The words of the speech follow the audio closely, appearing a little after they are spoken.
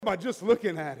by just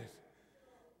looking at it.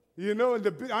 You know,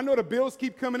 and I know the bills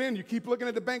keep coming in. You keep looking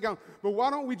at the bank account. But why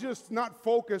don't we just not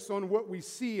focus on what we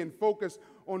see and focus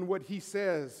on what he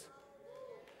says?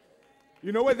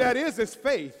 You know what that is? It's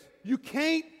faith. You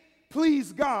can't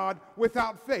please God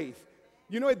without faith.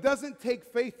 You know, it doesn't take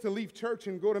faith to leave church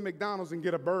and go to McDonald's and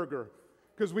get a burger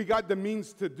because we got the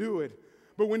means to do it.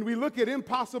 But when we look at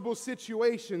impossible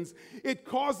situations, it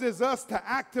causes us to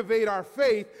activate our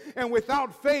faith. And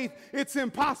without faith, it's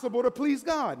impossible to please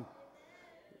God.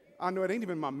 I know it ain't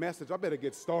even my message. I better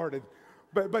get started.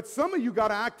 But some of you got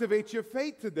to activate your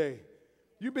faith today.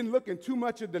 You've been looking too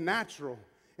much at the natural.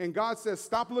 And God says,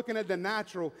 stop looking at the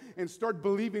natural and start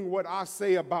believing what I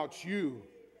say about you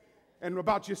and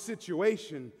about your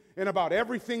situation and about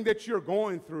everything that you're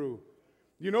going through.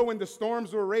 You know, when the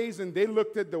storms were raising, they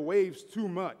looked at the waves too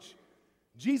much.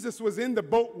 Jesus was in the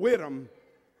boat with them.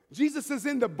 Jesus is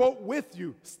in the boat with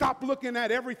you. Stop looking at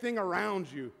everything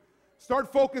around you.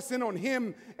 Start focusing on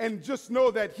him and just know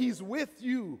that he's with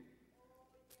you.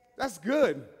 That's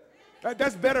good.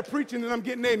 That's better preaching than I'm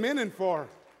getting amen for.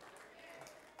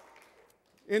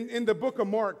 In the book of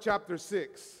Mark, chapter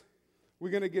 6,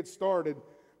 we're going to get started.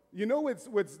 You know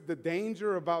what's the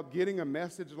danger about getting a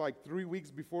message like 3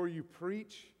 weeks before you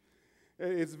preach?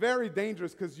 It's very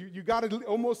dangerous because you got to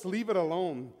almost leave it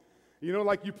alone. You know,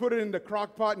 like you put it in the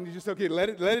crock pot and you just, okay, let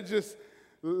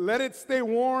it stay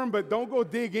warm, but don't go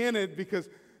dig in it because,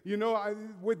 you know,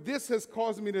 what this has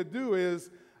caused me to do is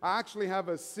I actually have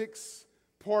a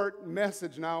 6-part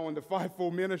message now on the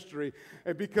fivefold ministry,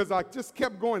 and because I just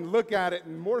kept going, look at it,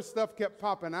 and more stuff kept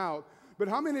popping out. But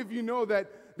how many of you know that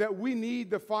we need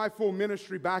the fivefold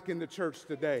ministry back in the church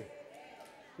today?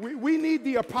 We need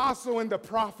the apostle and the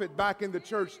prophet back in the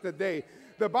church today.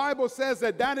 The Bible says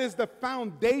that is the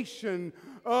foundation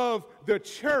of the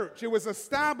church. It was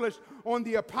established on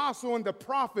the apostle and the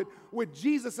prophet with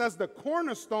Jesus as the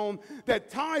cornerstone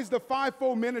that ties the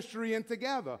fivefold ministry in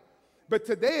together. But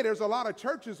today there's a lot of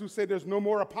churches who say there's no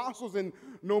more apostles and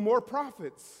no more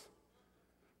prophets.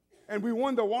 And we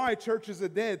wonder why churches are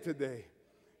dead today.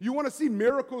 You want to see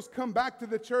miracles come back to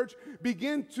the church?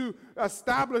 Begin to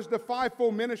establish the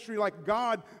fivefold ministry like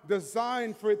God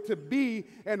designed for it to be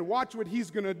and watch what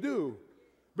he's going to do.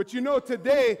 But you know,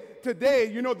 today,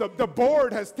 you know, the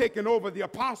board has taken over the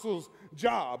apostles'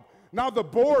 job. Now the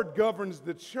board governs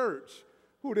the church.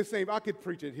 Who this ain't? I could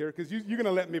preach it here because you're going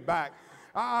to let me back.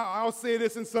 I'll say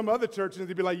this in some other churches and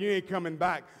they'll be like, you ain't coming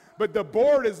back. But the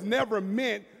board is never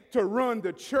meant to run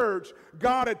the church.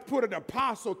 God had put an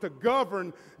apostle to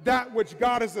govern that which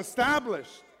God has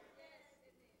established.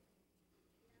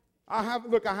 I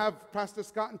have Pastor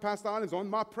Scott and Pastor Islands on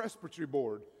my presbytery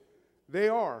board. They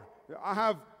are. I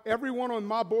have everyone on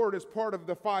my board as part of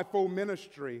the fivefold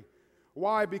ministry.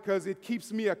 Why? Because it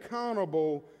keeps me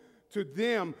accountable to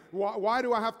them. Why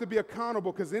do I have to be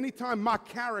accountable? Because anytime my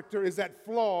character is at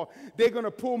flaw, they're going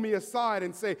to pull me aside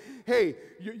and say, hey,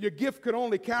 your gift could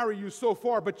only carry you so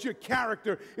far, but your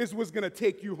character is what's going to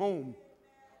take you home.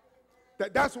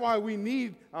 That's why we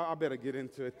need, I better get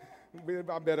into it.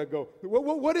 I better go.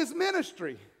 What is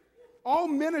ministry? All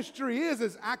ministry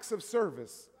is acts of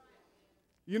service.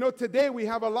 You know, today we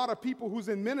have a lot of people who's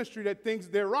in ministry that thinks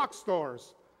they're rock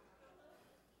stars.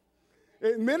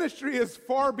 Ministry is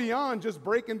far beyond just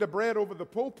breaking the bread over the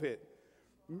pulpit.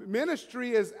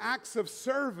 Ministry is acts of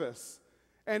service.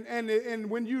 And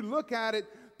when you look at it,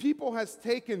 people has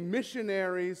taken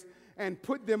missionaries and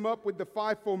put them up with the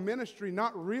fivefold ministry,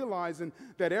 not realizing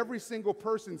that every single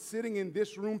person sitting in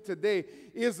this room today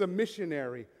is a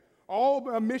missionary. All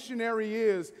a missionary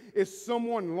is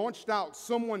someone launched out,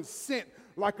 someone sent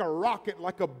like a rocket,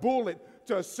 like a bullet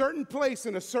to a certain place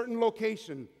in a certain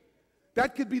location.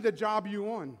 That could be the job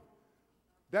you on.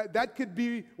 That could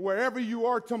be wherever you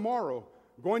are tomorrow.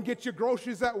 Go and get your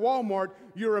groceries at Walmart.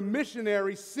 You're a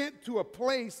missionary sent to a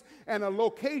place and a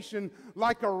location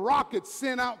like a rocket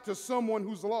sent out to someone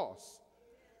who's lost.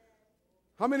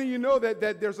 How many of you know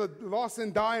that there's a lost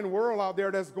and dying world out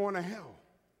there that's going to hell?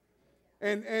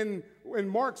 And in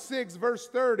Mark 6, verse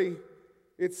 30,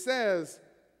 it says,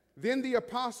 then the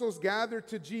apostles gathered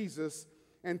to Jesus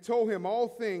and told him all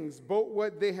things, both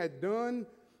what they had done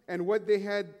and what they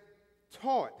had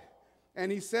taught.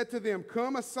 And he said to them,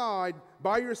 come aside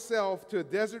by yourself to a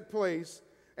desert place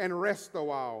and rest a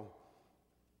while.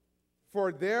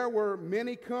 For there were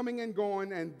many coming and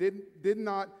going and did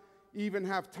not even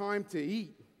have time to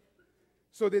eat.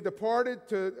 So they departed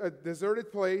to a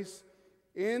deserted place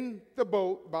in the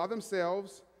boat by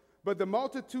themselves. But the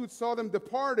multitude saw them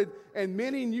departed, and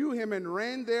many knew him and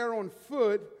ran there on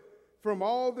foot from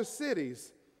all the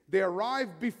cities. They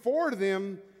arrived before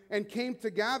them and came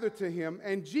to gather to him,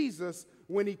 and Jesus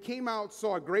when he came out,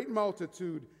 saw a great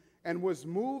multitude and was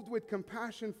moved with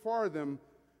compassion for them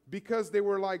because they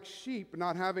were like sheep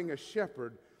not having a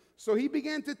shepherd. So he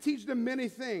began to teach them many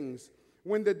things.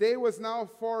 When the day was now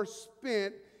far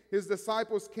spent, his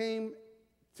disciples came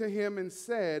to him and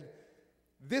said,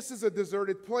 "This is a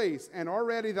deserted place, and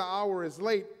already the hour is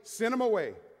late. Send them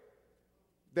away,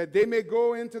 that they may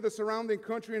go into the surrounding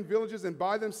country and villages and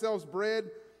buy themselves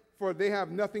bread, for they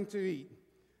have nothing to eat."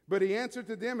 But he answered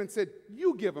to them and said,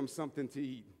 "You give them something to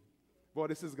eat." Boy,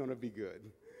 this is going to be good.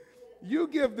 "You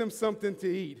give them something to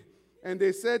eat." And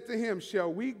they said to him,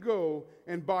 "Shall we go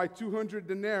and buy 200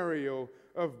 denarii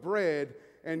of bread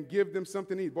and give them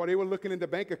something to eat?" Boy, they were looking in the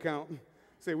bank account.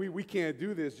 Say, we can't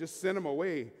do this. Just send them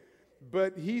away.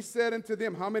 But he said unto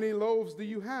them, "How many loaves do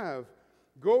you have?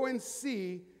 Go and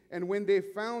see." And when they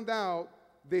found out,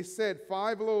 they said,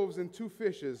 5 loaves and 2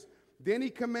 fishes. Then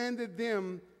he commanded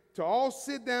them to all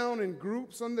sit down in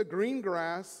groups on the green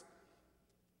grass.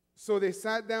 So they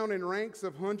sat down in ranks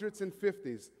of hundreds and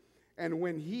fifties. And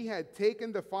when he had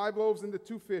taken the 5 loaves and the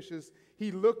 2 fishes,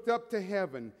 he looked up to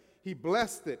heaven. He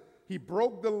blessed it. He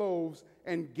broke the loaves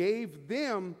and gave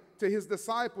them to his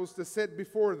disciples to set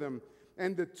before them.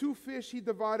 And the 2 fish he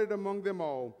divided among them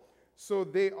all. So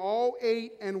they all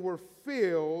ate and were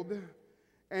filled.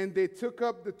 And they took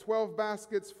up the 12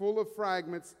 baskets full of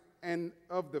fragments and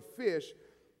of the fish.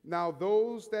 Now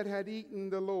those that had eaten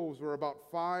the loaves were about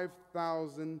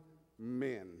 5,000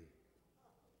 men.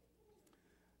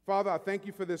 Father, I thank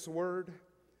you for this word.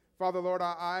 Father, Lord,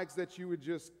 I ask that you would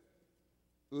just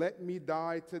let me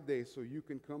die today so you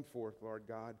can come forth, Lord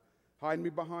God. Hide me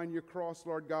behind your cross,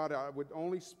 Lord God. I would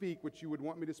only speak what you would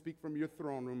want me to speak from your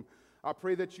throne room. I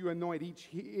pray that you anoint each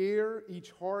ear,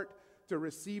 each heart to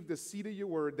receive the seed of your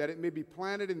word, that it may be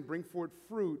planted and bring forth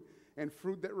fruit and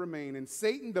fruit that remain. And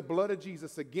Satan, the blood of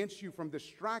Jesus against you from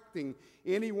distracting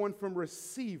anyone from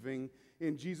receiving.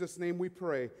 In Jesus' name we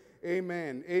pray.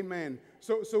 Amen. Amen.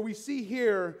 So we see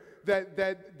here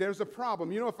that there's a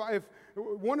problem. You know, if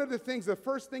one of the things, the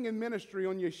first thing in ministry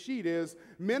on your sheet is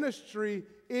ministry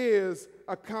is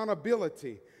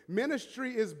accountability.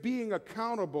 Ministry is being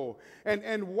accountable.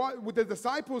 And what the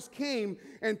disciples came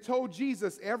and told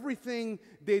Jesus everything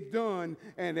they'd done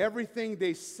and everything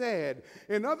they said.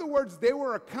 In other words, they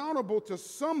were accountable to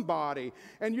somebody.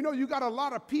 And you know, you got a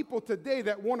lot of people today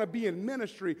that want to be in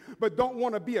ministry but don't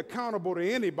want to be accountable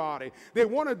to anybody. They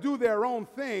want to do their own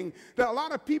thing. That a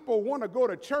lot of people want to go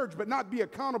to church but not be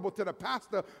accountable to the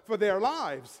pastor for their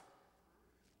lives.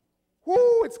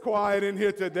 Whoo, it's quiet in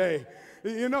here today.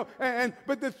 You know,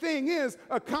 but the thing is,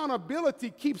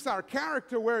 accountability keeps our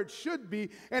character where it should be,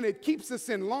 and it keeps us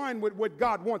in line with what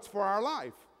God wants for our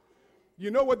life. You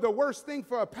know what the worst thing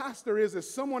for a pastor is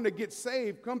someone to get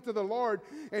saved, come to the Lord,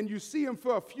 and you see him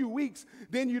for a few weeks,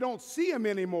 then you don't see him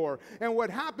anymore. And what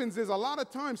happens is a lot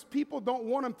of times people don't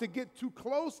want him to get too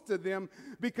close to them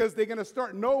because they're going to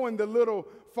start knowing the little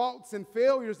faults and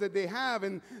failures that they have,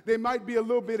 and they might be a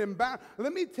little bit embarrassed.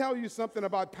 Let me tell you something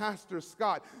about Pastor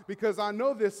Scott, because I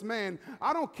know this man.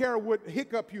 I don't care what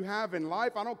hiccup you have in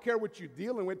life. I don't care what you're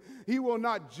dealing with. He will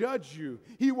not judge you.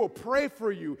 He will pray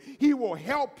for you. He will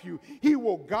help you. He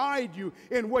will guide you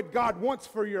in what God wants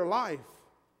for your life.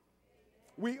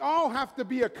 We all have to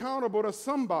be accountable to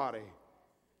somebody.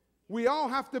 We all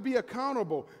have to be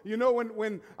accountable. You know,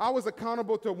 when I was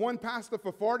accountable to one pastor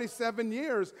for 47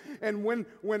 years, and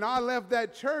when I left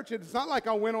that church, it's not like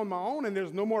I went on my own and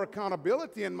there's no more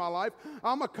accountability in my life.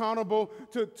 I'm accountable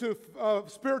to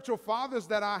spiritual fathers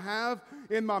that I have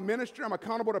in my ministry. I'm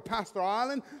accountable to Pastor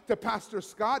Island, to Pastor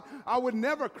Scott. I would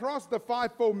never cross the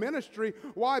fivefold ministry.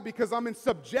 Why? Because I'm in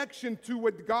subjection to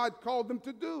what God called them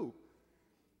to do.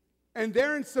 And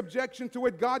they're in subjection to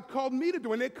what God called me to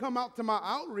do. And they come out to my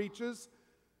outreaches.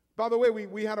 By the way,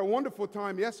 we had a wonderful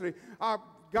time yesterday. I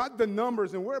got the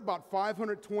numbers, and we're about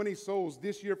 520 souls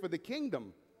this year for the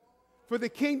kingdom. For the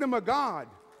kingdom of God.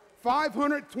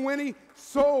 520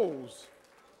 souls.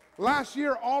 Last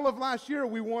year, all of last year,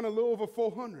 we won a little over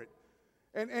 400.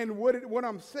 And what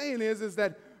I'm saying is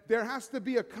that there has to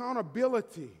be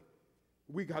accountability.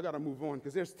 I got to move on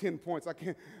because there's 10 points. I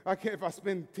can't, if I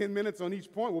spend 10 minutes on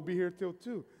each point, we'll be here till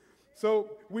 2.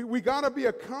 So we got to be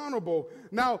accountable.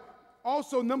 Now,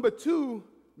 also, number 2,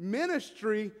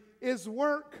 ministry is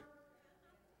work.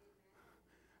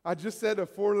 I just said a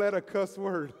 4-letter cuss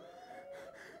word.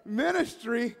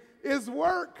 Ministry is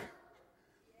work.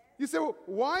 You say, well,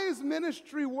 why is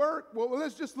ministry work? Well,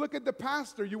 let's just look at the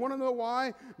pastor. You want to know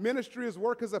why ministry is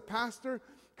work as a pastor?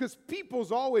 Because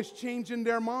people's always changing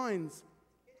their minds.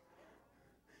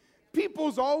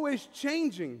 People's always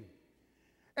changing.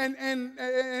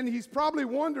 And he's probably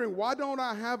wondering, why don't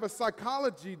I have a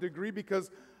psychology degree?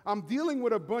 Because I'm dealing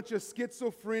with a bunch of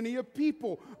schizophrenia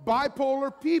people,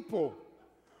 bipolar people.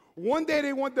 One day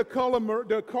they want the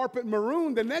carpet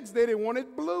maroon. The next day they want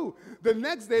it blue. The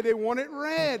next day they want it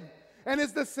red. And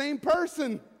it's the same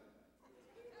person.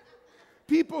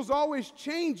 People's always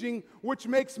changing, which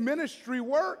makes ministry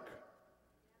work.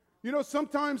 You know,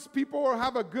 sometimes people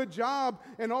have a good job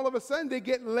and all of a sudden they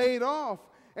get laid off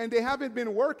and they haven't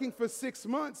been working for 6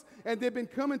 months and they've been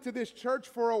coming to this church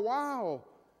for a while.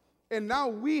 And now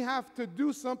we have to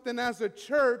do something as a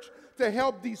church to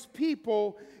help these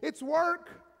people. It's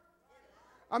work.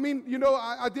 I mean, you know,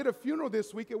 I did a funeral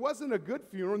this week. It wasn't a good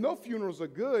funeral. No funerals are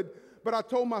good. But I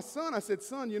told my son, I said,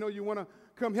 son, you know, you want to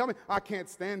come help me? I can't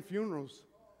stand funerals.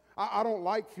 I don't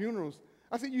like funerals.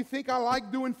 I said, you think I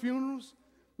like doing funerals?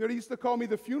 You know, they used to call me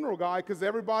the funeral guy because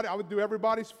I would do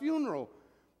everybody's funeral.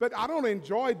 But I don't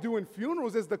enjoy doing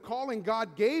funerals. It's the calling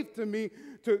God gave to me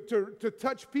to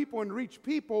touch people and reach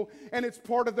people, and it's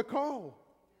part of the call.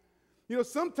 You know,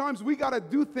 sometimes we got to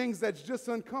do things that's just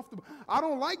uncomfortable. I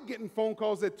don't like getting phone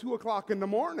calls at 2 o'clock in the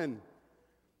morning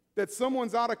that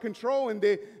someone's out of control and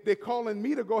they're calling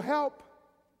me to go help.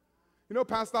 You know,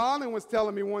 Pastor Allen was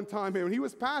telling me one time, when he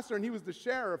was pastor and he was the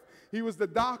sheriff, he was the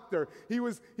doctor, he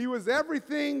was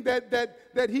everything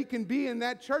that he can be in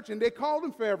that church, and they called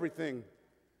him for everything.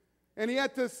 And he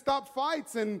had to stop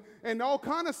fights and all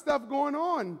kind of stuff going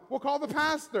on. We'll call the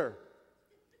pastor.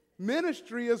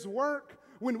 Ministry is work.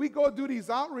 When we go do these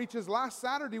outreaches, last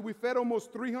Saturday we fed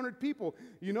almost 300 people.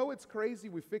 You know it's crazy?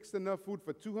 We fixed enough food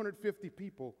for 250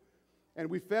 people, and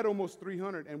we fed almost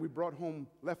 300, and we brought home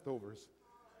leftovers.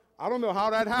 I don't know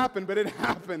how that happened, but it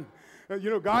happened.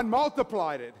 You know, God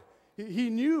multiplied it.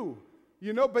 He knew,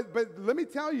 you know, but let me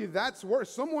tell you, that's worse.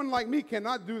 Someone like me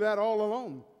cannot do that all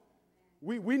alone.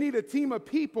 We need a team of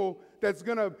people that's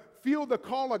going to feel the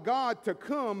call of God to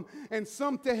come, and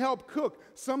some to help cook,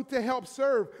 some to help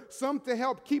serve, some to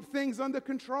help keep things under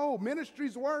control.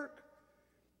 Ministry's work.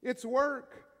 It's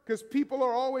work because people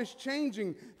are always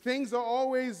changing. Things are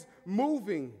always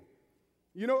moving.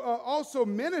 You know, also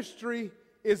ministry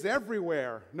is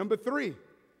everywhere. Number 3,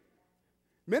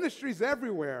 ministry's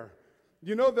everywhere.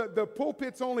 You know, the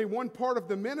pulpit's only one part of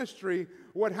the ministry.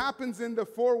 What happens in the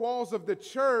 4 walls of the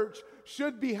church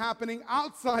should be happening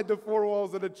outside the 4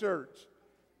 walls of the church.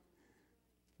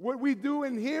 What we do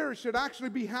in here should actually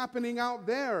be happening out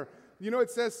there. You know, it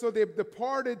says, so they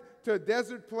departed to a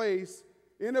desert place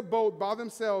in a boat by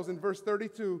themselves in verse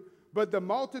 32. But the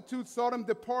multitude saw them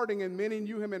departing, and many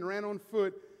knew him and ran on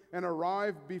foot and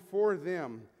arrived before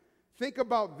them. Think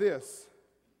about this.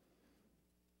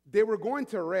 They were going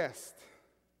to rest.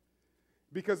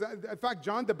 Because, in fact,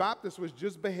 John the Baptist was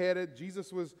just beheaded.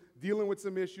 Jesus was dealing with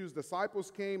some issues. Disciples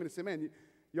came and they said, man,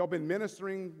 y'all been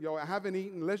ministering. Y'all haven't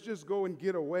eaten. Let's just go and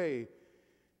get away.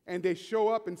 And they show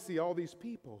up and see all these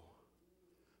people.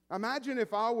 Imagine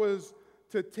if I was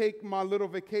to take my little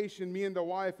vacation, me and the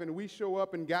wife, and we show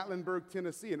up in Gatlinburg,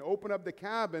 Tennessee, and open up the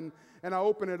cabin, and I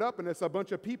open it up, and it's a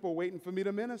bunch of people waiting for me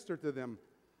to minister to them.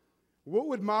 What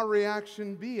would my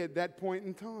reaction be at that point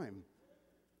in time?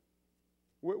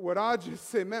 Would I just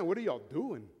say, man, what are y'all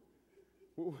doing?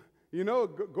 You know,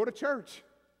 go to church.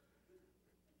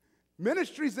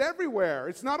 Ministry's everywhere.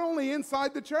 It's not only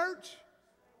inside the church.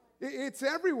 It's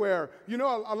everywhere. You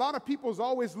know, a lot of people's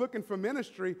always looking for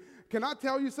ministry. Can I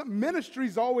tell you something?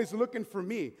 Ministry's always looking for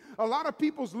me. A lot of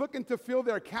people's looking to fill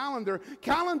their calendar.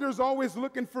 Calendar's always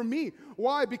looking for me.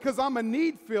 Why? Because I'm a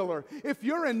need filler. If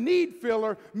you're a need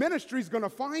filler, ministry's going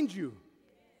to find you.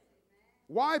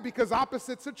 Why? Because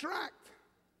opposites attract.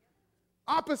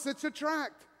 Opposites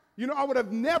attract. You know, I would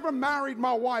have never married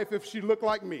my wife if she looked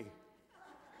like me.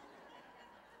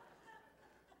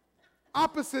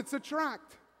 Opposites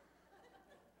attract.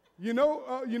 You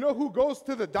know who goes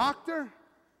to the doctor?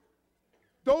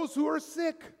 Those who are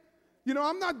sick. You know,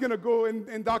 I'm not going to go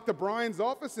in Dr. Brian's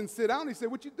office and sit down. He said,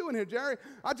 what you doing here, Jerry?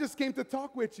 I just came to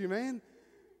talk with you, man.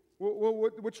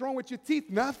 What's wrong with your teeth?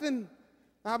 Nothing.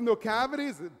 I have no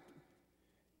cavities.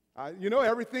 You know,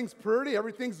 everything's pretty.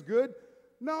 Everything's good.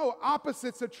 No,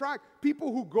 opposites attract.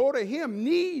 People who go to him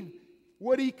need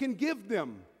what he can give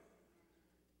them.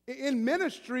 In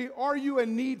ministry, are you a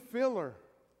need filler?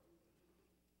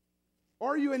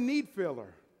 Are you a need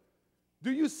filler? Do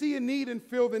you see a need and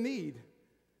fill the need?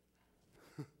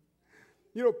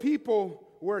 You know, people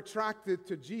were attracted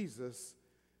to Jesus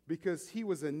because he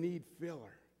was a need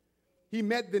filler. He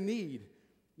met the need.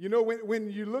 You know, when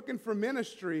you're looking for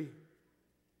ministry,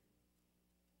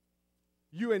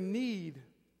 you're in need.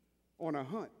 On a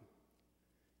hunt.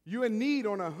 You're in need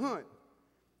on a hunt.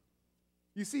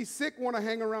 You see, sick want to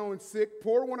hang around with sick,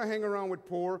 poor want to hang around with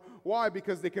poor. Why?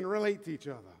 Because they can relate to each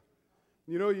other.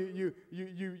 You know,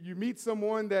 you meet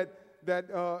someone that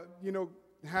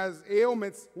has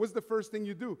ailments. What's the first thing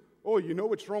you do? Oh, you know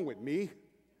what's wrong with me?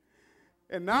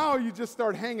 And now you just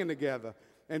start hanging together.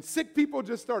 And sick people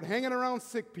just start hanging around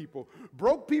sick people.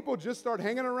 Broke people just start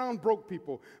hanging around broke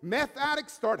people. Meth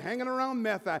addicts start hanging around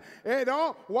meth addicts. And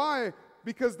all, why?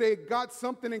 Because they got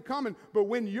something in common. But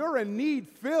when you're a need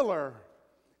filler,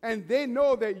 and they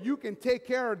know that you can take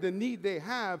care of the need they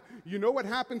have, you know what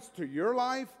happens to your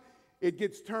life? It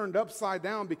gets turned upside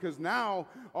down, because now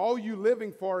all you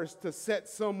living for is to set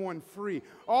someone free.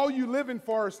 All you living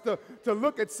for is to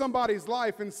look at somebody's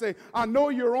life and say, I know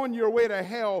you're on your way to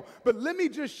hell, but let me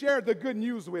just share the good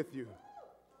news with you.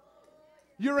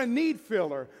 You're a need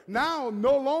filler. Now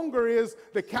no longer is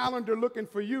the calendar looking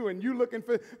for you and you looking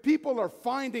for, people are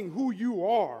finding who you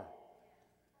are.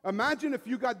 Imagine if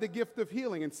you got the gift of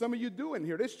healing, and some of you do in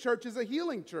here. This church is a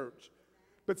healing church.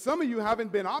 But some of you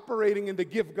haven't been operating in the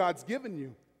gift God's given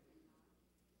you.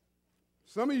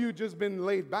 Some of you just been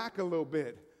laid back a little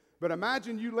bit. But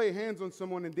imagine you lay hands on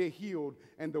someone and they're healed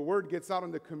and the word gets out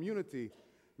in the community.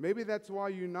 Maybe that's why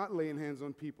you're not laying hands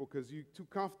on people, because you're too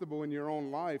comfortable in your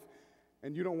own life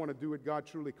and you don't want to do what God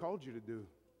truly called you to do.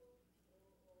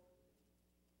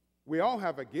 We all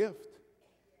have a gift.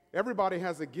 Everybody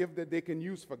has a gift that they can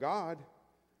use for God.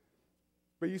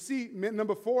 But you see,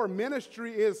 number 4,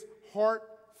 ministry is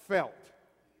heartfelt.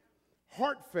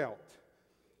 Heartfelt.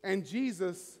 And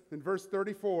Jesus, in verse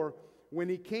 34, when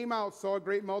he came out, saw a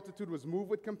great multitude, was moved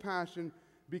with compassion,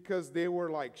 because they were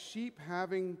like sheep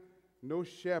having no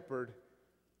shepherd.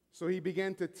 So he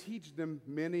began to teach them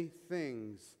many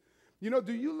things. You know,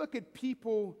 do you look at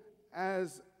people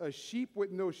as a sheep with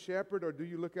no shepherd, or do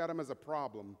you look at them as a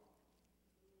problem?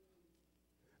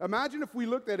 Imagine if we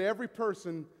looked at every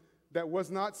person that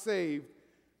was not saved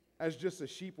as just a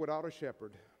sheep without a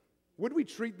shepherd. Would we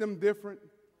treat them different?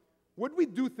 Would we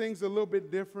do things a little bit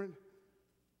different?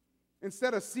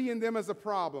 Instead of seeing them as a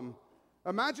problem.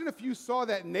 Imagine if you saw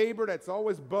that neighbor that's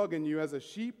always bugging you as a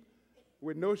sheep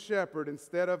with no shepherd,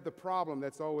 instead of the problem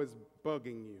that's always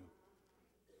bugging you.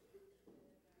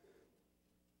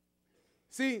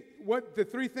 See, what the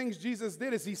 3 things Jesus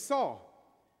did is he saw.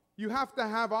 You have to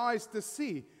have eyes to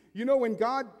see. You know, when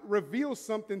God reveals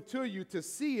something to you to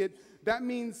see it, that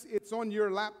means it's on your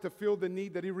lap to fill the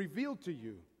need that he revealed to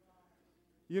you.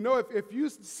 You know, if you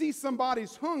see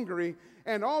somebody's hungry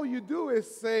and all you do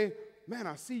is say, man,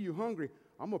 I see you hungry,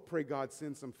 I'm going to pray God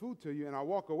send some food to you, and I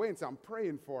walk away and say, I'm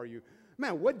praying for you.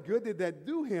 Man, what good did that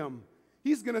do him?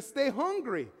 He's going to stay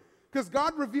hungry because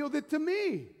God revealed it to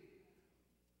me.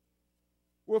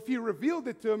 Well, if he revealed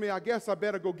it to me, I guess I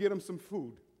better go get him some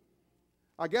food.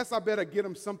 I guess I better get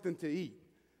him something to eat.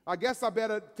 I guess I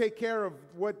better take care of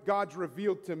what God's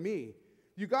revealed to me.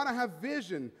 You got to have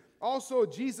vision. Also,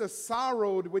 Jesus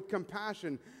sorrowed with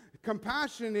compassion.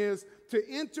 Compassion is to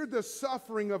enter the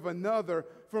suffering of another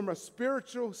from a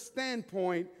spiritual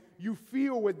standpoint. You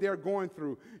feel what they're going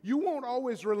through. You won't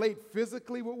always relate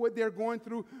physically with what they're going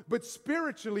through, but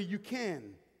spiritually you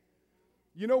can.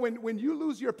 You know, when you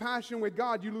lose your passion with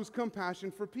God, you lose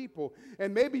compassion for people.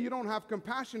 And maybe you don't have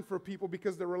compassion for people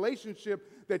because the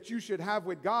relationship that you should have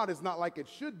with God is not like it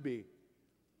should be.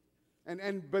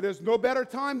 But there's no better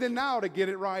time than now to get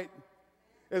it right.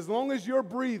 As long as you're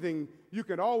breathing, you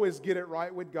can always get it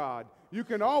right with God. You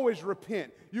can always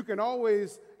repent. You can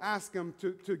always ask him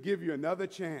to give you another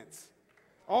chance.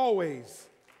 Always.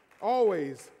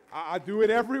 Always. I do it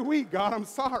every week. God, I'm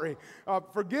sorry.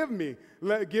 Forgive me.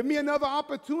 Give me another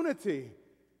opportunity.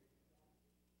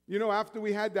 You know, after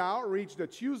we had the outreach, the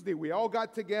Tuesday, we all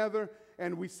got together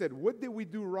and we said, what did we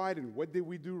do right and what did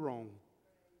we do wrong?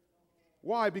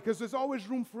 Why? Because there's always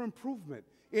room for improvement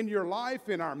in your life,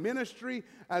 in our ministry,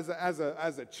 as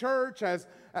a church, as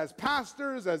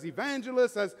pastors, as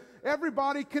evangelists, as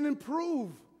everybody can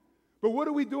improve. But what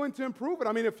are we doing to improve it?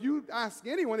 I mean, if you ask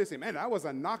anyone, they say, man, that was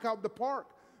a knockout the park.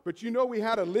 But you know, we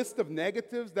had a list of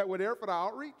negatives that were there for the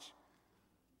outreach.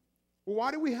 Well,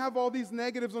 why do we have all these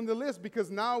negatives on the list?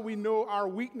 Because now we know our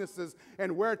weaknesses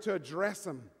and where to address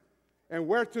them and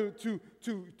where to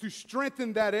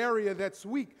strengthen that area that's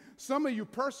weak. Some of you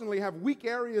personally have weak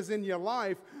areas in your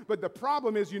life, but the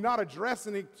problem is you're not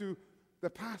addressing it to the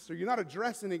pastor. You're not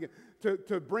addressing it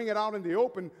to bring it out in the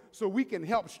open so we can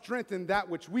help strengthen that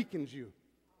which weakens you.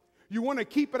 You want to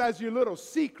keep it as your little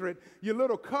secret, your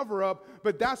little cover-up,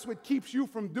 but that's what keeps you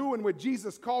from doing what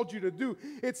Jesus called you to do.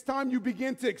 It's time you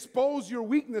begin to expose your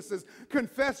weaknesses,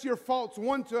 confess your faults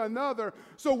one to another,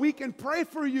 so we can pray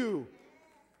for you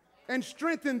and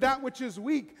strengthen that which is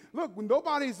weak. Look,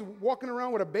 nobody's walking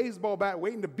around with a baseball bat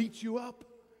waiting to beat you up.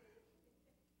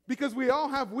 Because we all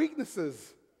have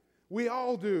weaknesses. We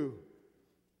all do.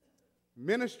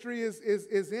 Ministry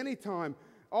is any time.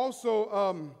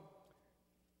 Also,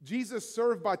 Jesus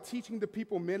served by teaching the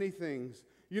people many things.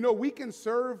 You know, we can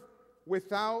serve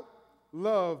without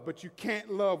love, but you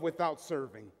can't love without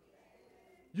serving.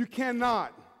 You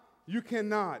cannot. You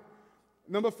cannot.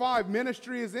 Number 5,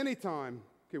 ministry is any time.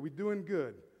 Okay, we're doing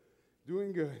good.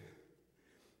 Doing good.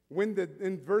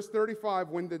 In verse 35,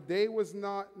 when the day was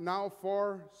not now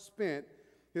far spent,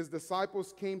 his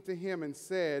disciples came to him and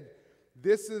said,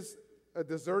 "This is a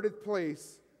deserted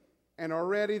place, and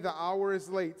already the hour is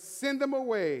late. Send them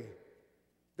away,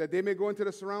 that they may go into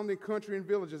the surrounding country and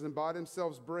villages and buy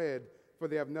themselves bread, for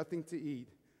they have nothing to eat."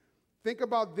 Think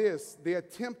about this. They're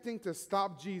attempting to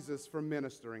stop Jesus from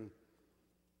ministering.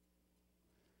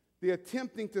 They're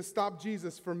attempting to stop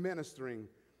Jesus from ministering.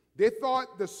 They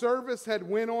thought the service had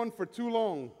went on for too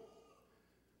long.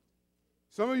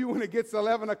 Some of you, when it gets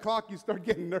 11 o'clock, you start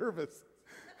getting nervous.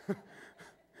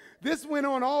 This went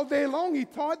on all day long. He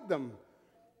taught them.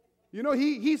 You know,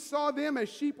 he saw them as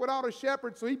sheep without a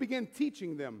shepherd, so he began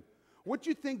teaching them. What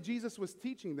do you think Jesus was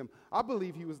teaching them? I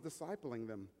believe he was discipling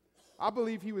them. I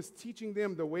believe he was teaching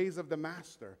them the ways of the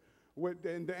master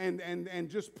and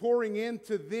just pouring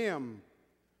into them.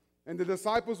 And the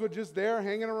disciples were just there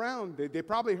hanging around. They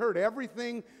probably heard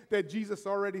everything that Jesus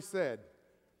already said.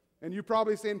 And you're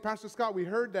probably saying, "Pastor Scott, we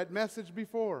heard that message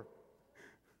before.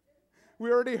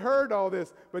 We already heard all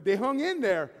this." But they hung in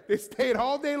there. They stayed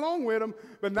all day long with him.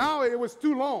 But now it was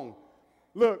too long.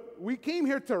 Look, we came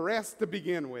here to rest to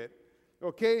begin with.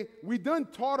 Okay? We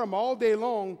done taught them all day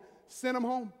long. Send them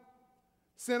home.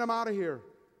 Send them out of here.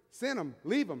 Send them.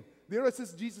 Leave them. This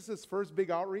is Jesus' first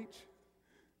big outreach.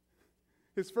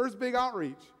 His first big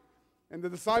outreach. And the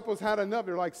disciples had enough.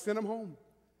 They're like, "Send them home.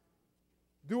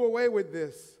 Do away with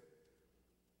this.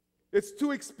 It's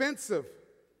too expensive.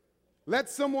 Let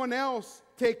someone else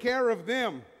take care of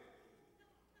them."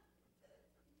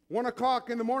 1 o'clock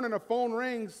in the morning, a phone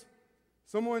rings.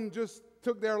 Someone just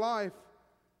took their life.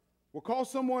 Well, call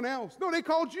someone else. No, they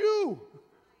called you.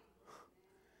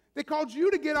 They called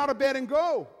you to get out of bed and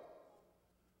go.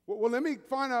 Well, let me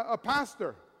find a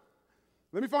pastor.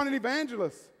 Let me find an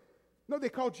evangelist. No, they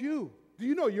called you. Do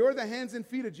you know you're the hands and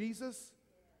feet of Jesus?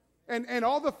 And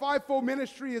all the fivefold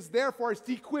ministry is there for is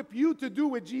to equip you to do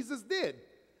what Jesus did.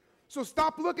 So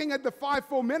stop looking at the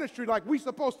fivefold ministry like we're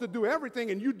supposed to do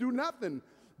everything and you do nothing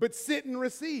but sit and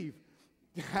receive.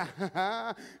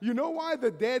 You know why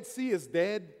the Dead Sea is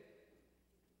dead?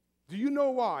 Do you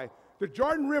know why? The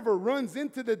Jordan River runs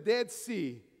into the Dead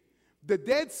Sea. The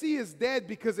Dead Sea is dead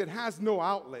because it has no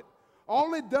outlet.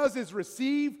 All it does is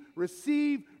receive,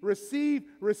 receive, receive,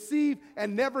 receive,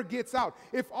 and never gets out.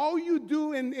 If all you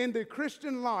do in the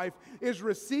Christian life is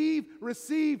receive,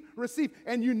 receive, receive,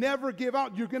 and you never give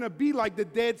out, you're going to be like the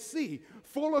Dead Sea,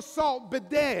 full of salt but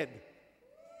dead.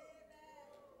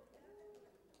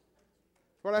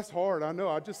 Well, that's hard, I know.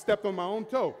 I just stepped on my own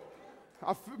toe.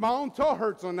 My own toe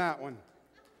hurts on that one.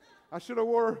 I should have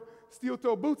wore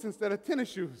steel-toe boots instead of tennis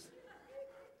shoes.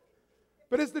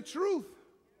 But it's the truth.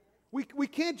 We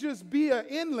can't just be an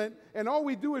inlet and all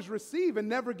we do is receive and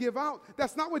never give out.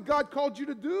 That's not what God called you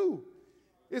to do.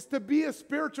 It's to be a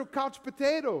spiritual couch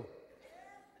potato.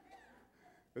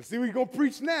 Let's see what we're going to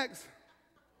preach next.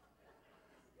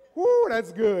 Whoo,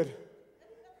 that's good.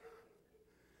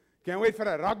 Can't wait for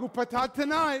that ragu patat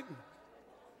tonight.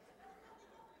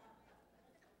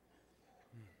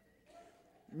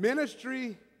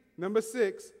 Ministry, number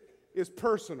 6, is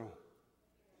personal.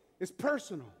 It's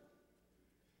personal.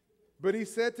 But he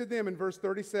said to them in verse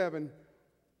 37,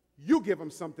 "You give them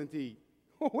something to eat."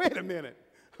 Oh, wait a minute.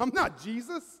 I'm not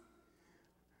Jesus.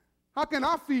 How can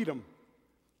I feed them?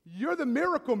 You're the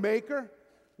miracle maker.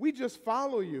 We just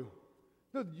follow you.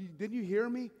 No, didn't you hear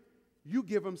me? You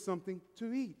give them something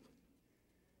to eat.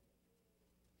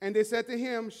 And they said to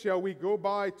him, "Shall we go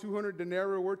buy 200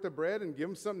 denarii worth of bread and give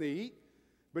them something to eat?"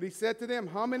 But he said to them,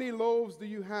 "How many loaves do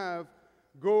you have?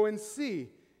 Go and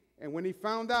see." And when he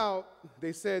found out,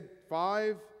 they said,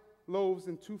 5 loaves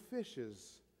and 2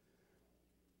 fishes.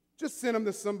 Just send them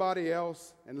to somebody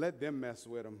else and let them mess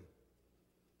with them.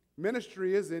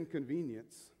 Ministry is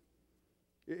inconvenience.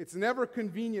 It's never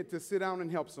convenient to sit down and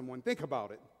help someone. Think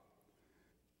about it.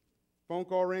 Phone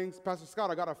call rings. "Pastor Scott,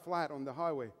 I got a flat on the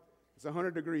highway. It's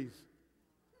 100 degrees.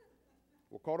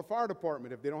 We'll call the fire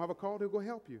department. If they don't have a call, they'll go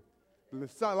help you."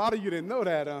 A lot of you didn't know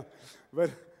that,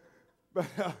 but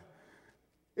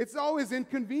it's always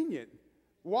inconvenient.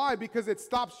 Why? Because it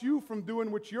stops you from doing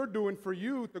what you're doing for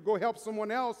you to go help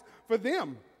someone else for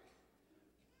them.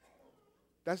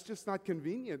 That's just not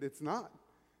convenient. It's not.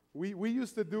 We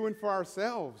used to do it for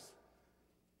ourselves.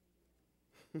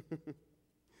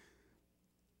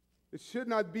 It should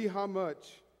not be how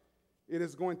much it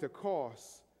is going to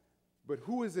cost, but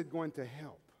who is it going to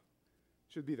help?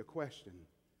 Should be the question.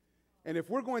 And if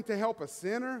we're going to help a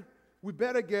sinner, we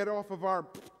better get off of our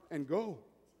and go.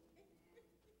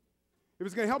 If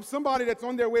it's going to help somebody that's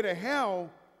on their way to hell,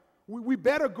 we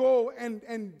better go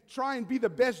and try and be the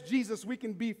best Jesus we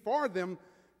can be for them,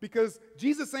 because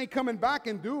Jesus ain't coming back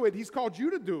and do it. He's called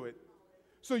you to do it.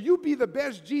 So you be the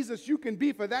best Jesus you can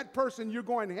be for that person you're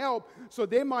going to help, so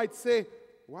they might say,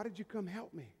 why did you come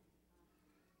help me?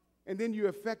 And then you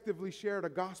effectively share the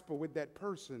gospel with that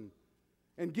person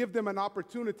and give them an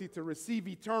opportunity to receive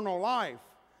eternal life.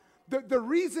 The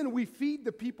reason we feed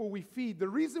the people we feed, the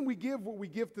reason we give what we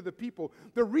give to the people,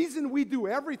 the reason we do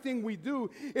everything we do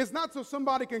is not so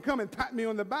somebody can come and pat me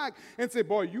on the back and say,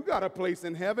 boy, you got a place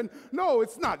in heaven. No,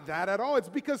 it's not that at all. It's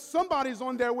because somebody's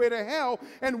on their way to hell,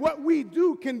 and what we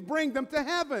do can bring them to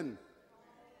heaven.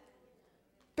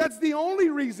 That's the only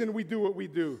reason we do what we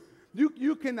do.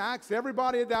 You can ask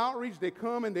everybody at the outreach, they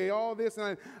come and they all this,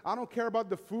 and I don't care about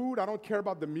the food, I don't care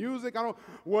about the music,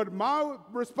 what my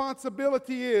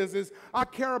responsibility is I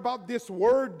care about this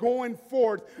word going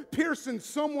forth, piercing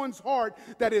someone's heart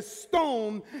that is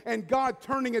stone and God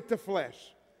turning it to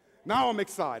flesh. Now I'm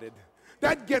excited.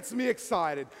 That gets me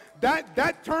excited.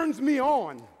 That turns me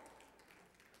on.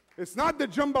 It's not the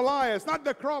jambalaya, it's not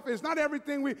the crawfish, it's not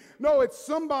everything no, it's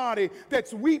somebody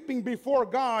that's weeping before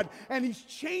God, and he's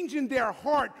changing their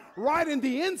heart right in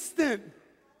the instant.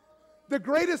 The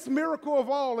greatest miracle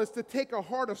of all is to take a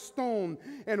heart of stone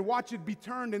and watch it be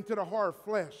turned into the heart of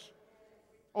flesh.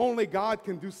 Only God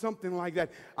can do something like that.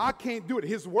 I can't do it.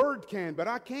 His word can, but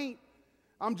I can't.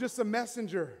 I'm just a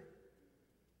messenger.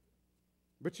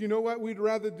 But you know what we'd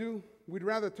rather do? We'd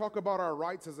rather talk about our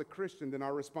rights as a Christian than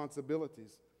our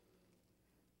responsibilities.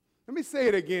 Let me say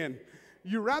it again.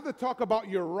 You rather talk about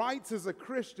your rights as a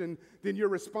Christian than your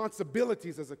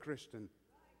responsibilities as a Christian.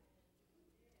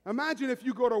 Imagine if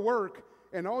you go to work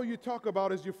and all you talk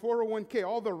about is your 401k,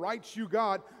 all the rights you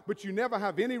got, but you never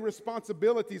have any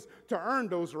responsibilities to earn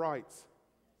those rights.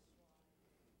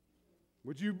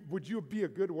 Would you be a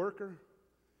good worker?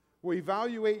 Well,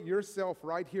 evaluate yourself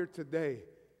right here today.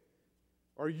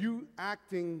 Are you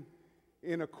acting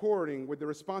in according with the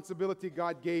responsibility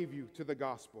God gave you to the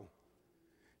gospel?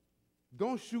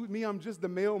 Don't shoot me, I'm just the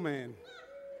mailman.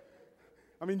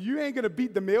 I mean, you ain't going to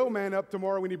beat the mailman up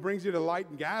tomorrow when he brings you the light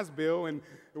and gas bill and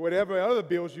whatever other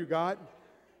bills you got.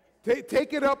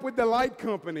 Take it up with the light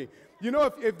company. You know,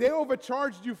 if they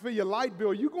overcharged you for your light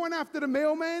bill, you going after the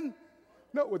mailman?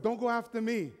 No, well, don't go after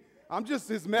me. I'm just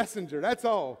his messenger, that's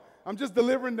all. I'm just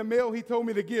delivering the mail he told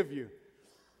me to give you.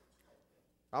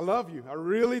 I love you, I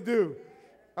really do.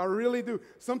 I really do.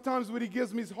 Sometimes what he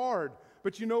gives me is hard.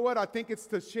 But you know what? I think it's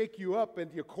to shake you up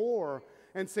at your core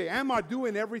and say, am I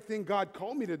doing everything God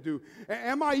called me to do?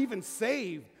 Am I even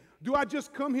saved? Do I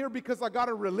just come here because I got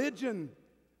a religion?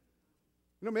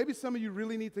 You know, maybe some of you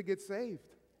really need to get saved.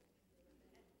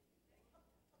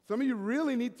 Some of you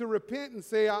really need to repent and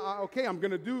say, okay, I'm going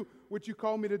to do what you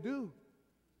call me to do.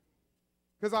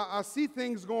 Because I see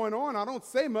things going on. I don't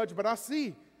say much, but I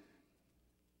see.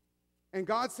 And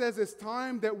God says it's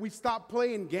time that we stop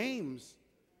playing games.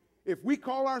 If we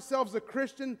call ourselves a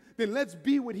Christian, then let's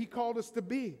be what he called us to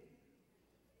be.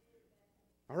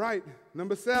 All right,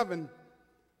 number 7.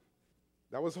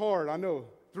 That was hard, I know.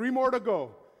 3 more to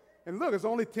go. And look, it's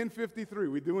only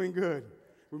 10:53. We're doing good.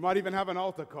 We might even have an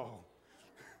altar call.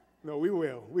 No, we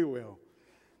will.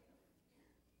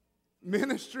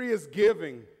 Ministry is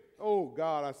giving. Oh,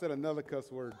 God, I said another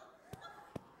cuss word.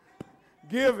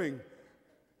 Giving.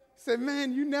 Said,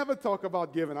 man, you never talk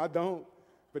about giving. I don't.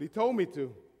 But he told me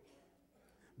to.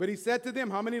 But he said to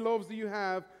them, how many loaves do you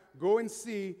have? Go and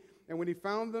see. And when he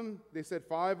found them, they said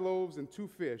 5 loaves and 2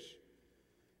 fish.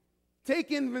 Take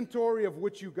inventory of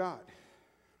what you got.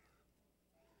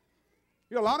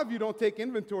 You know, a lot of you don't take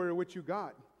inventory of what you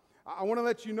got. I want to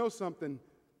let you know something.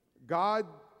 God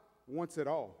wants it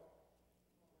all.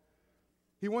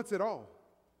 He wants it all.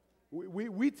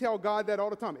 We tell God that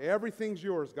all the time. Everything's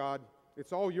yours, God.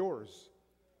 It's all yours.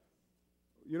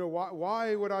 You know,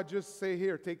 why would I just say,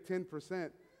 here, take 10%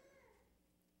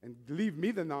 and leave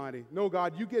me the 90? No,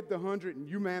 God, you get the 100 and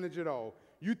you manage it all.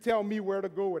 You tell me where to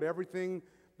go with everything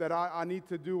that I need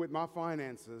to do with my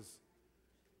finances.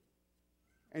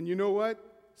 And you know what?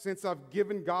 Since I've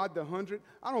given God the 100,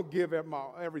 I don't give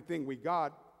everything we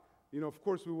got. You know, of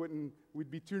course,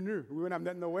 we'd be too new. We wouldn't have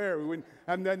nothing to wear. We wouldn't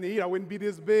have nothing to eat. I wouldn't be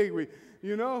this big.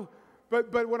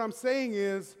 But what I'm saying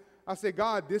is, I say,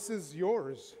 God, this is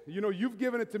yours. You know, you've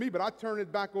given it to me, but I turn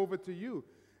it back over to you.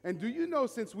 And do you know,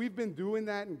 since we've been doing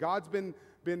that and God's been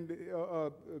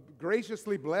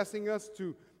graciously blessing us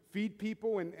to feed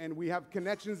people, and we have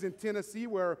connections in Tennessee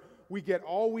where we get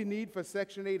all we need for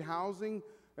Section 8 housing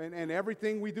and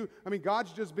everything we do. I mean,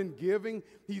 God's just been giving.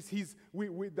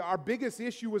 Our biggest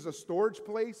issue was a storage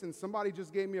place, and somebody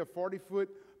just gave me a 40-foot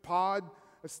pod,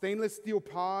 a stainless steel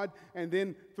pod, and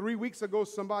then 3 weeks ago,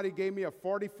 somebody gave me a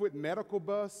 40-foot medical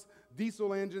bus,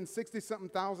 diesel engine, 60-something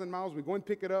thousand miles. We're going to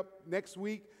pick it up next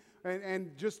week,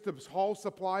 and just to haul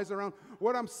supplies around.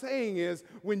 What I'm saying is,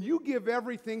 when you give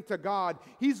everything to God,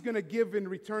 He's going to give in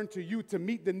return to you to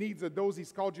meet the needs of those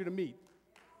He's called you to meet.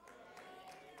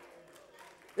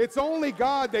 It's only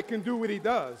God that can do what He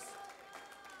does.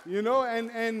 You know,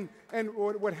 and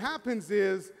what happens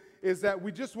is that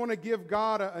we just want to give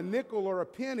God a nickel or a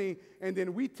penny, and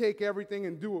then we take everything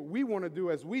and do what we want to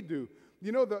do as we do.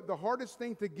 You know, the hardest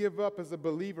thing to give up as a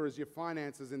believer is your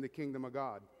finances in the kingdom of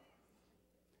God.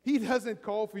 He doesn't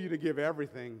call for you to give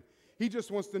everything. He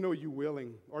just wants to know, you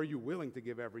willing? Are you willing to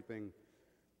give everything?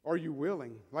 Are you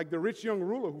willing? Like the rich young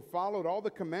ruler who followed all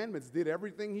the commandments, did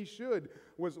everything he should,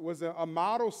 was a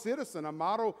model citizen, a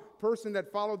model person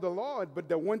that followed the law, but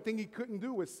the one thing he couldn't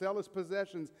do was sell his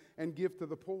possessions and give to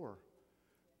the poor.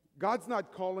 God's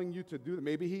not calling you to do that.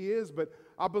 Maybe He is, but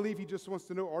I believe He just wants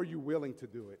to know, are you willing to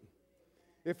do it?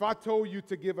 If I told you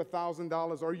to give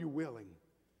 $1,000, are you willing?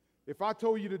 If I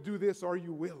told you to do this, are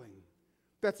you willing?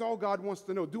 That's all God wants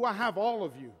to know. Do I have all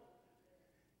of you?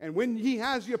 And when He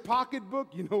has your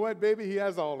pocketbook, you know what, baby? He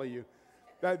has all of you.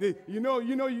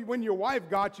 When your wife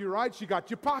got you, right? She got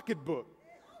your pocketbook.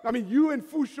 I mean, you and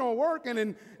Fouchon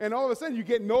working, and all of a sudden you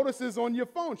get notices on your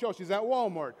phone. Oh, she's at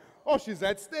Walmart. Oh, she's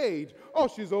at Stage. Oh,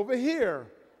 she's over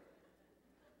here.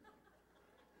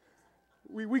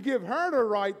 We give her the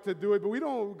right to do it, but we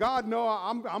don't. God, no,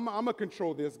 I'm gonna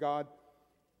control this, God.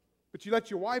 But you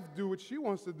let your wife do what she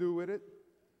wants to do with it.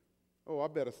 Oh, I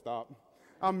better stop.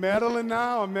 I'm meddling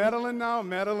now.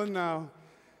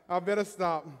 I better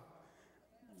stop.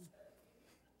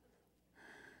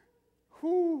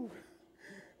 Whew.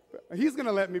 He's going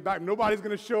to let me back. Nobody's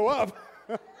going to show up.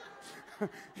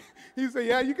 He said,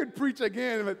 yeah, you can preach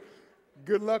again, but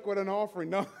good luck with an offering.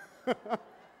 No.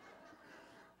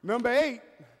 Number 8,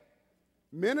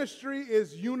 ministry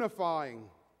is unifying.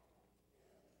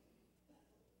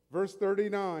 Verse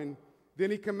 39,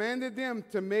 then He commanded them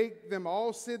to make them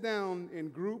all sit down in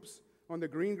groups on the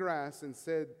green grass, and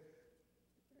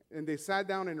they sat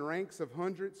down in ranks of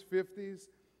hundreds, 50s,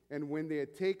 and when they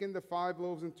had taken the 5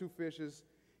 loaves and 2 fishes,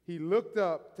 He looked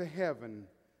up to heaven,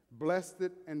 blessed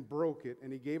it, and broke it,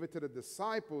 and He gave it to the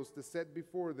disciples to set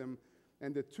before them,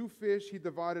 and the 2 fish He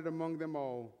divided among them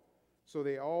all, so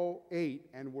they all ate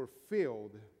and were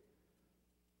filled.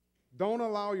 Don't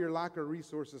allow your lack of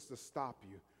resources to stop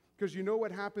you. Because you know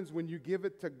what happens when you give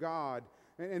it to God.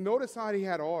 And notice how He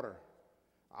had order.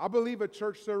 I believe a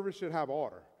church service should have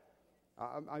order.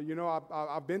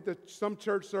 I've been to some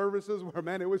church services where,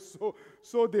 man, it was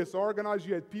so disorganized.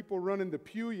 You had people running the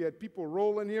pew. You had people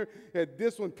rolling here. You had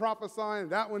this one prophesying,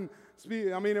 that one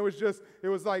speaking. I mean, it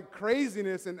was like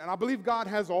craziness. And I believe God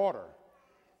has order.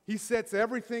 He sets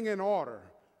everything in order.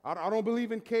 I don't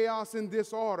believe in chaos and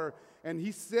disorder. And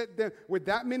He sat there with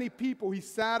that many people. He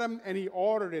sat them and He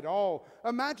ordered it all.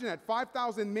 Imagine that,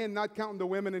 5,000 men, not counting the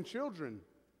women and children.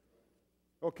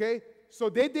 Okay? So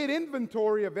they did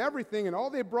inventory of everything, and all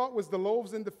they brought was the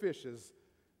loaves and the fishes.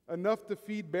 Enough to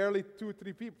feed barely 2 or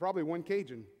 3 people, probably one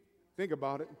Cajun. Think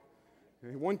about it.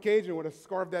 And one Cajun would have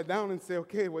scarfed that down and say,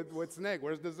 okay, what's next?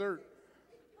 Where's dessert?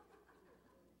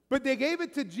 But they gave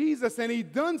it to Jesus, and He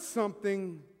done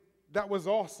something that was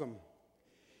awesome.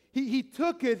 He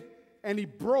took it and He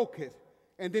broke it,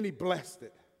 and then He blessed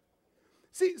it.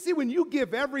 See, when you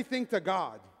give everything to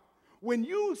God, when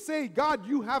you say, God,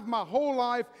 you have my whole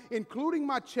life, including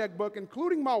my checkbook,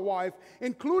 including my wife,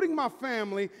 including my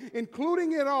family,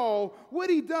 including it all,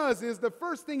 what He does is the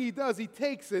first thing He does, He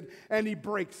takes it and He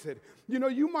breaks it. You know,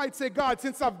 you might say, God,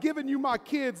 since I've given you my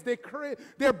kids,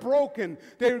 they're broken.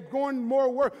 They're going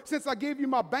more work. Since I gave you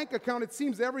my bank account, it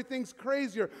seems everything's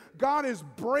crazier. God is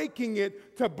breaking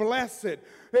it to bless it.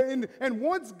 And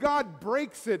once God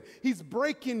breaks it, He's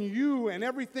breaking you and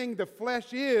everything the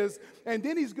flesh is, and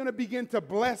then He's going to begin to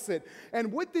bless it.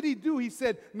 And what did He do? He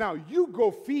said, now you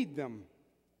go feed them.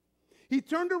 He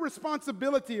turned the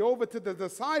responsibility over to the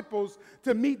disciples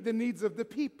to meet the needs of the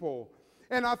people.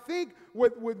 And I think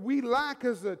what we lack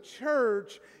as a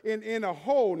church in a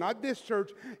whole, not this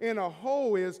church, in a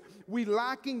whole, is we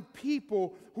lacking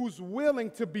people who's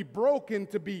willing to be broken,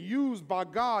 to be used by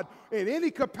God in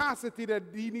any capacity that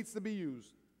He needs to be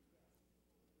used.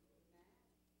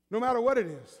 No matter what it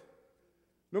is.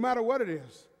 No matter what it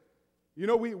is. You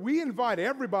know, we invite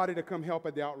everybody to come help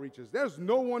at the outreaches. There's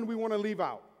no one we want to leave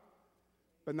out.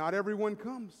 But not everyone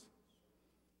comes.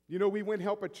 You know, we went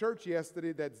help a church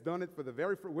yesterday that's done it for the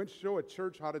very first, went to show a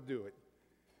church how to do it.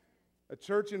 A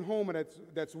church in Houma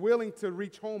that's willing to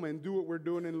reach Houma and do what we're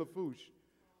doing in Lafourche.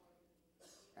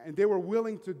 And they were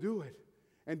willing to do it.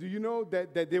 And do you know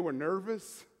that they were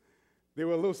nervous? They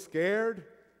were a little scared.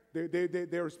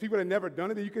 There was people that had never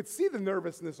done it, and you could see the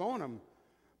nervousness on them.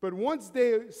 But once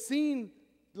they seen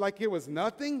like it was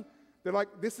nothing, they're like,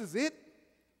 this is it?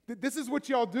 This is what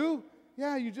y'all do?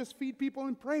 Yeah, you just feed people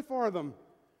and pray for them.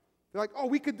 They're like, oh,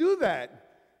 we could do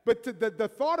that. But the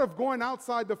thought of going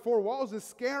outside the four walls is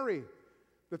scary.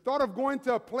 The thought of going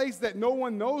to a place that no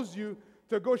one knows you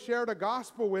to go share the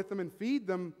gospel with them and feed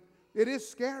them, it is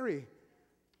scary.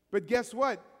 But guess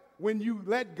what? When you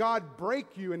let God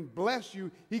break you and bless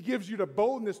you, He gives you the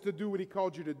boldness to do what He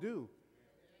called you to do.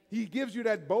 He gives you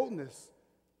that boldness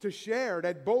to share,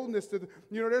 that boldness to,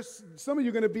 you know, there's some of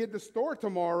you going to be at the store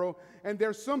tomorrow, and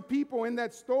there's some people in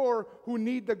that store who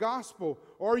need the gospel.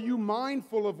 Are you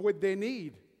mindful of what they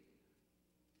need?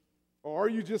 Or are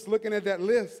you just looking at that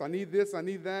list? I need this, I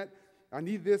need that, I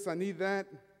need this, I need that.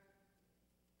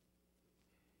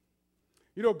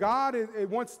 You know, God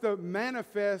wants to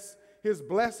manifest His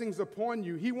blessings upon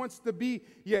you. He wants to be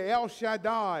your El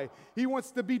Shaddai. He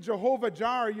wants to be Jehovah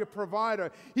Jireh, your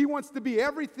provider. He wants to be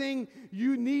everything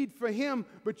you need for Him,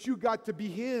 but you got to be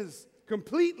His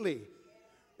completely.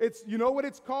 You know what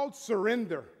it's called?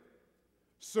 Surrender.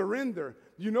 Surrender.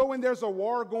 You know when there's a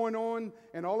war going on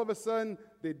and all of a sudden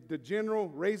the general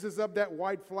raises up that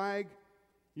white flag?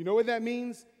 You know what that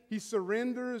means? He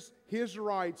surrenders his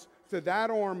rights to that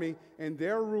army and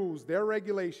their rules, their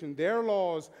regulation, their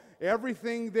laws,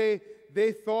 everything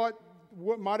they thought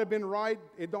what might have been right,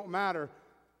 it don't matter.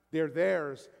 They're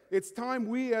theirs. It's time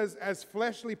we as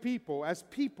fleshly people, as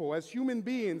human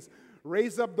beings,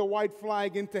 raise up the white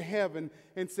flag into heaven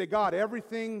and say, God,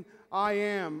 everything I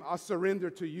am, I surrender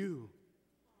to you.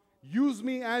 Use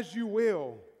me as you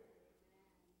will.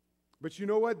 But you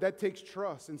know what? That takes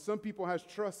trust. And some people has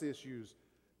trust issues.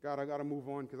 God, I got to move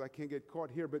on because I can't get caught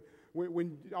here. But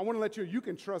when I want to let you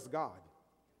can trust God.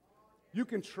 You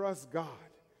can trust God.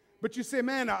 But you say,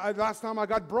 man, last time I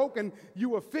got broken, you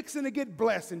were fixing to get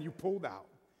blessed and you pulled out.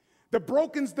 The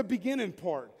broken's the beginning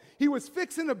part. He was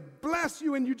fixing to bless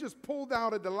you and you just pulled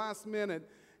out at the last minute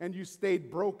and you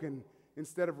stayed broken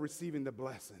instead of receiving the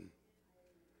blessing.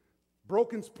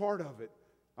 Broken's part of it.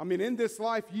 I mean, in this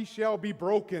life, ye shall be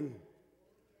broken.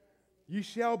 Ye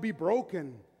shall be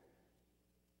broken.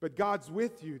 But God's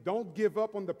with you. Don't give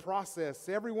up on the process.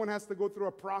 Everyone has to go through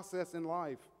a process in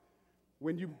life.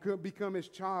 When you become His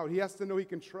child, He has to know He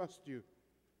can trust you.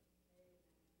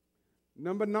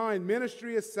 Number 9,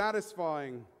 ministry is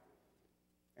satisfying.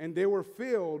 And they were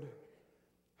filled.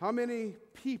 How many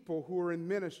people who are in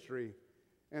ministry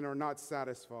and are not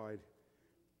satisfied?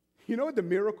 You know what the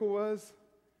miracle was?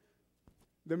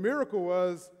 The miracle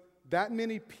was that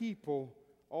many people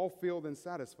all filled and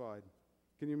satisfied.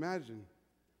 Can you imagine?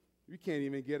 You can't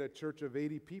even get a church of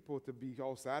 80 people to be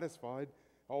all satisfied,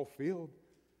 all filled.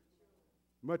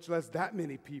 Much less that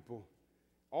many people,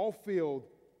 all filled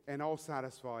and all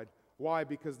satisfied. Why?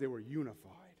 Because they were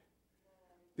unified.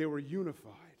 They were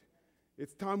unified.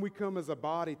 It's time we come as a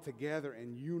body together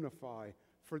and unify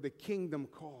for the kingdom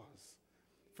cause.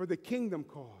 For the kingdom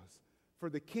cause. For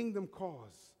the kingdom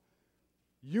cause.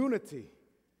 Unity.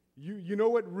 You know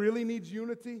what really needs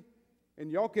unity?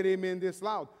 And y'all could amen this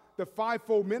loud. The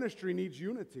fivefold ministry needs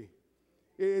unity.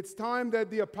 It's time that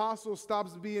the apostle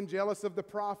stops being jealous of the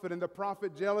prophet, and the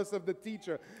prophet jealous of the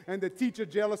teacher, and the teacher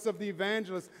jealous of the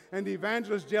evangelist, and the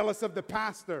evangelist jealous of the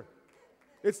pastor.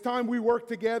 It's time we work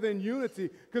together in unity,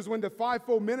 because when the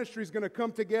fivefold ministry is going to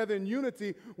come together in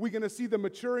unity, we're going to see the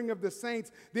maturing of the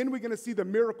saints. Then we're going to see the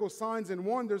miracle signs and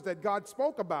wonders that God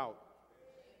spoke about.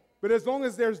 But as long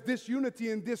as there's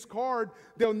disunity and discord,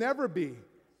 there'll never be.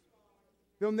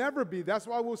 There'll never be. That's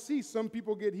why we'll see some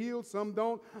people get healed, some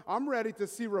don't. I'm ready to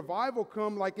see revival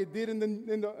come like it did in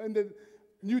the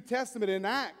New Testament in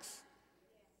Acts.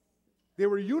 They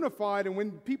were unified, and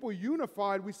when people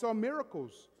unified, we saw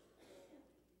miracles.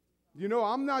 You know,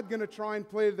 I'm not going to try and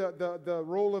play the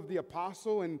role of the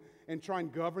apostle and try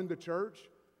and govern the church.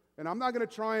 And I'm not going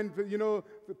to try and,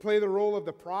 play the role of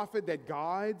the prophet that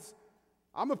guides.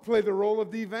 I'm going to play the role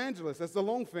of the evangelist. That's the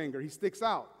long finger. He sticks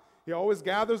out. He always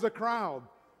gathers a crowd.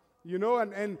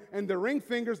 And the ring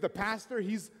finger's the pastor.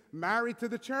 He's married to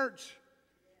the church.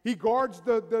 He guards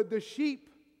the sheep.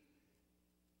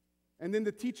 And then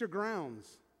the teacher grounds.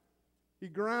 He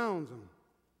grounds them.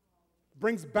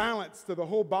 brings balance to the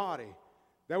whole body.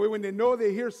 That way when they know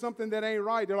they hear something that ain't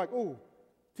right, they're like, oh,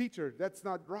 teacher, that's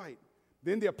not right.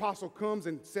 Then the apostle comes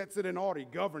and sets it in order. He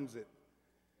governs it.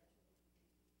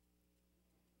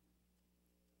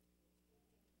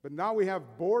 But now we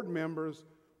have board members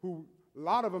who, a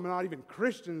lot of them are not even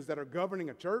Christians that are governing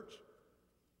a church.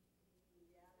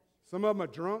 Some of them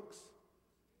are drunks.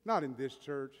 Not in this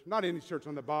church. Not any church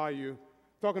on the bayou.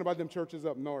 Talking about them churches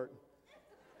up north.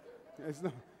 There's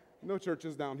no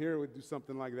churches down here would do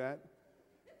something like that.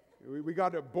 We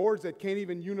got boards that can't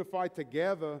even unify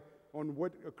together on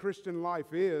what a Christian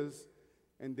life is,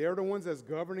 and they're the ones that's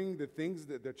governing the things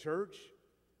that the church.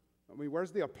 I mean,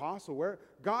 where's the apostle? Where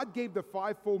God gave the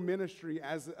fivefold ministry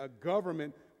as a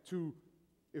government to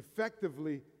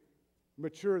effectively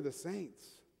mature the saints.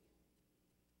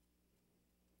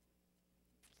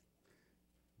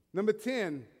 Number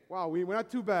 10. Wow, we're not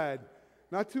too bad.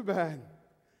 Not too bad.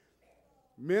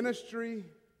 Ministry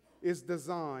is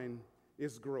design,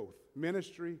 is growth.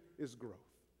 Ministry is growth.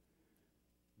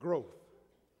 Growth.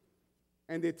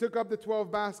 And they took up the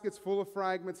 12 baskets full of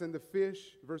fragments and the fish,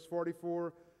 verse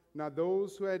 44. Now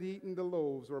those who had eaten the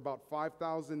loaves were about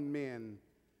 5,000 men.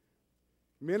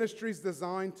 Ministry is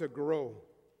designed to grow.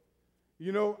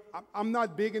 You know, I'm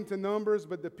not big into numbers,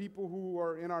 but the people who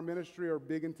are in our ministry are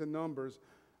big into numbers.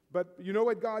 But you know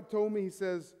what God told me? He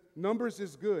says, numbers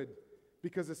is good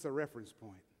because it's a reference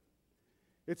point.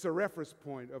 It's a reference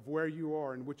point of where you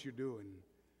are and what you're doing.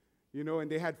 You know,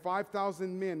 and they had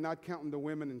 5,000 men, not counting the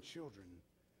women and children.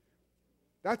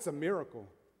 That's a miracle.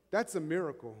 That's a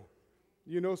miracle.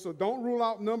 You know, so don't rule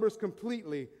out numbers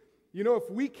completely. You know, if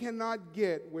we cannot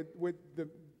get what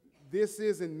this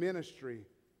is in ministry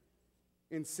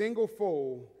in single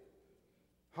fold,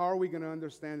 how are we going to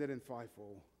understand it in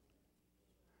fivefold?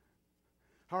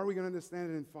 How are we going to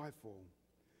understand it in fivefold?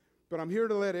 But I'm here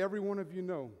to let every one of you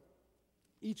know,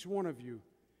 each one of you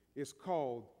is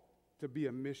called to be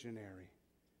a missionary.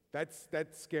 That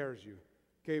scares you.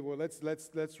 Okay, well,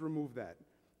 let's remove that.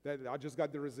 I just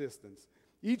got the resistance.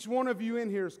 Each one of you in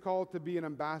here is called to be an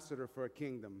ambassador for a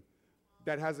kingdom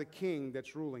that has a king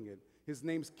that's ruling it. His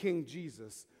name's King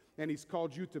Jesus, and he's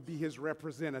called you to be his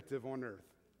representative on earth.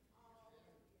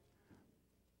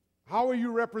 How are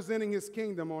you representing his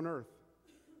kingdom on earth?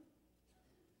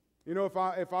 You know,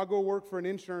 if I go work for an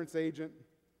insurance agent,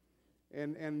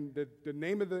 and the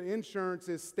name of the insurance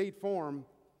is State Farm,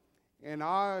 and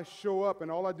I show up and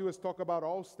all I do is talk about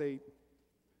Allstate,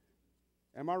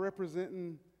 am I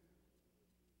representing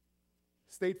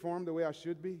State Farm the way I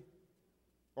should be?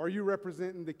 Or are you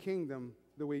representing the kingdom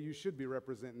the way you should be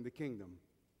representing the kingdom?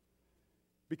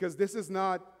 Because this is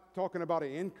not talking about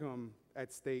an income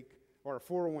at stake or a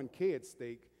 401k at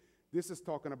stake. This is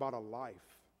talking about a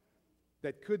life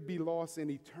that could be lost in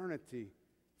eternity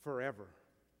forever.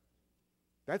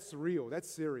 That's real. That's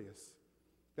serious.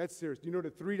 That's serious. You know the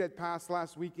 3 that passed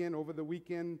last weekend, over the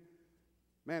weekend?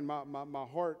 Man, my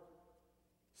heart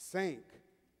sank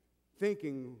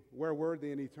thinking, where were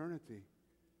they in eternity?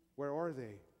 Where are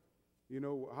they? You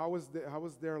know, how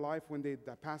was their life when they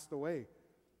passed away?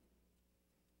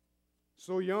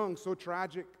 So young, so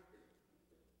tragic.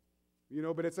 You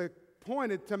know, but it's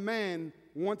appointed to man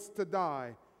once to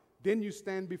die. Then you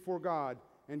stand before God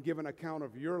and give an account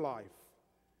of your life.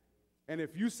 And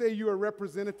if you say you're a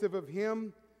representative of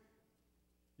him,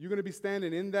 you're going to be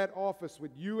standing in that office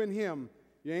with you and him.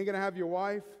 You ain't going to have your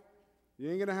wife. You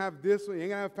ain't going to have this one. You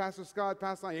ain't going to have Pastor Scott,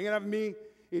 Pastor Ron. You ain't going to have me.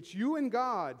 It's you and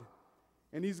God.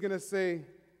 And he's going to say,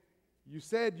 you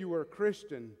said you were a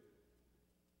Christian.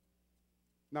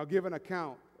 Now give an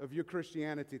account of your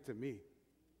Christianity to me.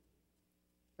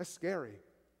 That's scary.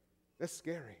 That's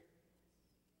scary.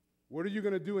 What are you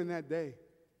going to do in that day?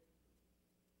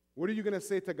 What are you going to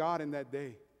say to God in that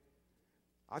day?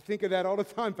 I think of that all the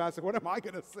time, Pastor. What am I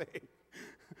going to say?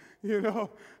 You know,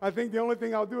 I think the only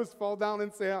thing I'll do is fall down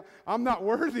and say, I'm not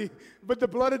worthy, but the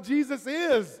blood of Jesus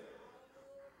is.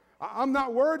 I'm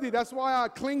not worthy. That's why I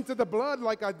cling to the blood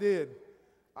like I did.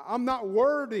 I'm not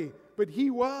worthy, but he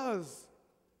was.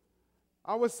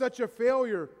 I was such a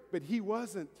failure, but he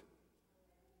wasn't.